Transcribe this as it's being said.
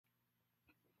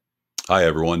Hi,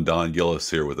 everyone. Don Gillis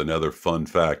here with another fun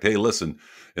fact. Hey, listen,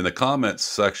 in the comments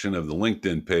section of the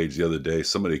LinkedIn page the other day,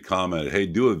 somebody commented, hey,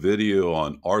 do a video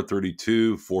on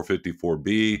R32,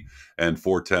 454B, and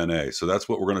 410A. So that's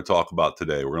what we're going to talk about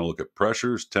today. We're going to look at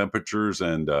pressures, temperatures,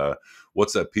 and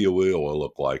what's that POE oil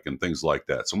look like and things like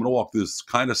that. So I'm going to walk through this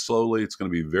kind of slowly. It's going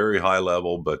to be very high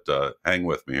level, but hang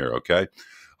with me here, okay?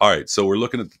 All right, so we're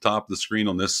looking at the top of the screen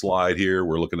on this slide here.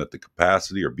 We're looking at the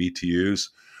capacity or BTUs.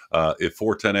 If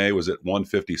 410A was at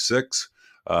 156,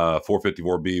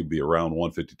 454B would be around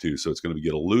 152. So it's going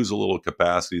to lose a little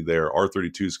capacity there.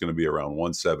 R32 is going to be around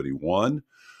 171.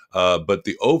 But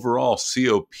the overall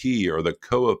COP, or the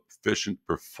coefficient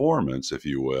performance, if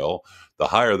you will, the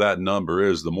higher that number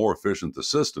is, the more efficient the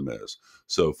system is.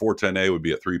 So 410A would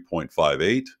be at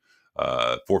 3.58.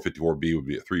 454B would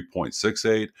be at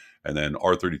 3.68, and then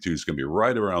R32 is going to be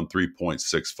right around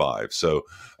 3.65. So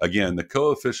again, the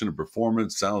coefficient of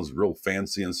performance sounds real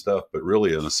fancy and stuff, but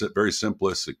really in a very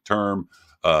simplistic term,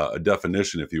 a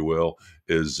definition, if you will,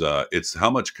 is it's how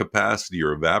much capacity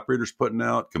your evaporator's putting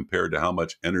out compared to how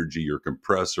much energy your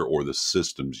compressor or the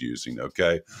system's using.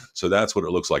 Okay, so that's what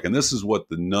it looks like, and this is what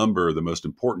the most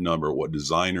important number, what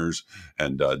designers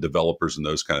and developers and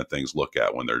those kind of things look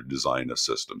at when they're designing a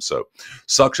system. So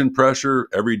suction pressure,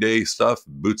 everyday stuff,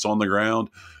 boots on the ground.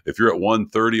 If you're at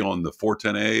 130 on the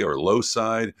 410A or low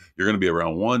side, you're going to be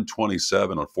around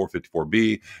 127 on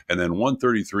 454B, and then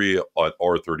 133 at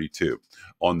R32.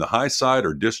 On the high side,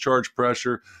 or discharge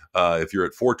pressure, if you're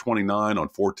at 429 on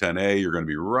 410A, you're going to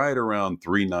be right around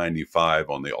 395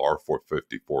 on the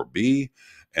R454B,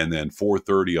 and then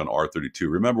 430 on R32.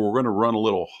 Remember, we're going to run a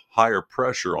little higher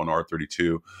pressure on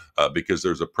R32 because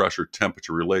there's a pressure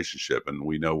temperature relationship, and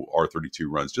we know R32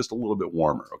 runs just a little bit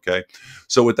warmer. Okay,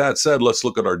 so with that said, let's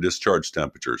look at our discharge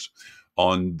temperatures.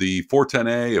 On the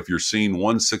 410A, if you're seeing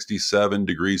 167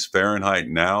 degrees Fahrenheit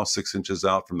now, 6 inches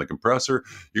out from the compressor,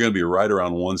 you're going to be right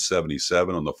around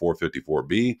 177 on the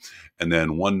 454B, and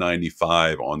then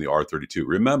 195 on the R32.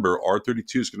 Remember,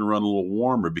 R32 is going to run a little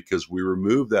warmer because we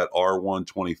removed that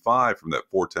R125 from that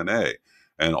 410A.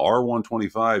 And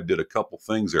R125 did a couple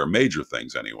things there, major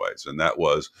things anyways, and that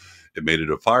was it made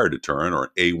it a fire deterrent, or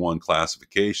an A1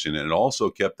 classification, and it also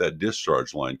kept that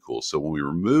discharge line cool. So when we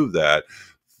remove that,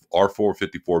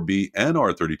 R454B and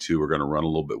R32 are going to run a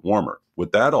little bit warmer.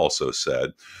 With that also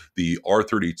said, the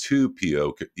R32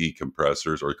 POE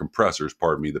compressors,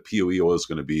 pardon me, the POE oil is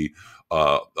going to be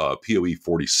POE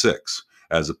 46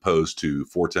 as opposed to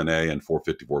 410A and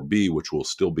 454B, which will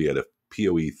still be at a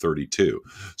POE 32.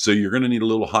 So you're going to need a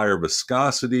little higher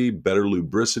viscosity, better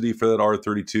lubricity for that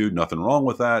R32. Nothing wrong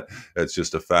with that. It's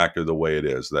just a factor the way it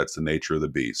is. That's the nature of the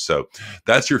beast. So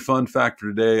that's your fun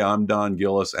factor today. I'm Don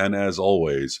Gillis, and as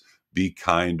always, be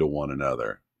kind to one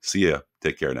another. See ya.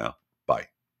 Take care now.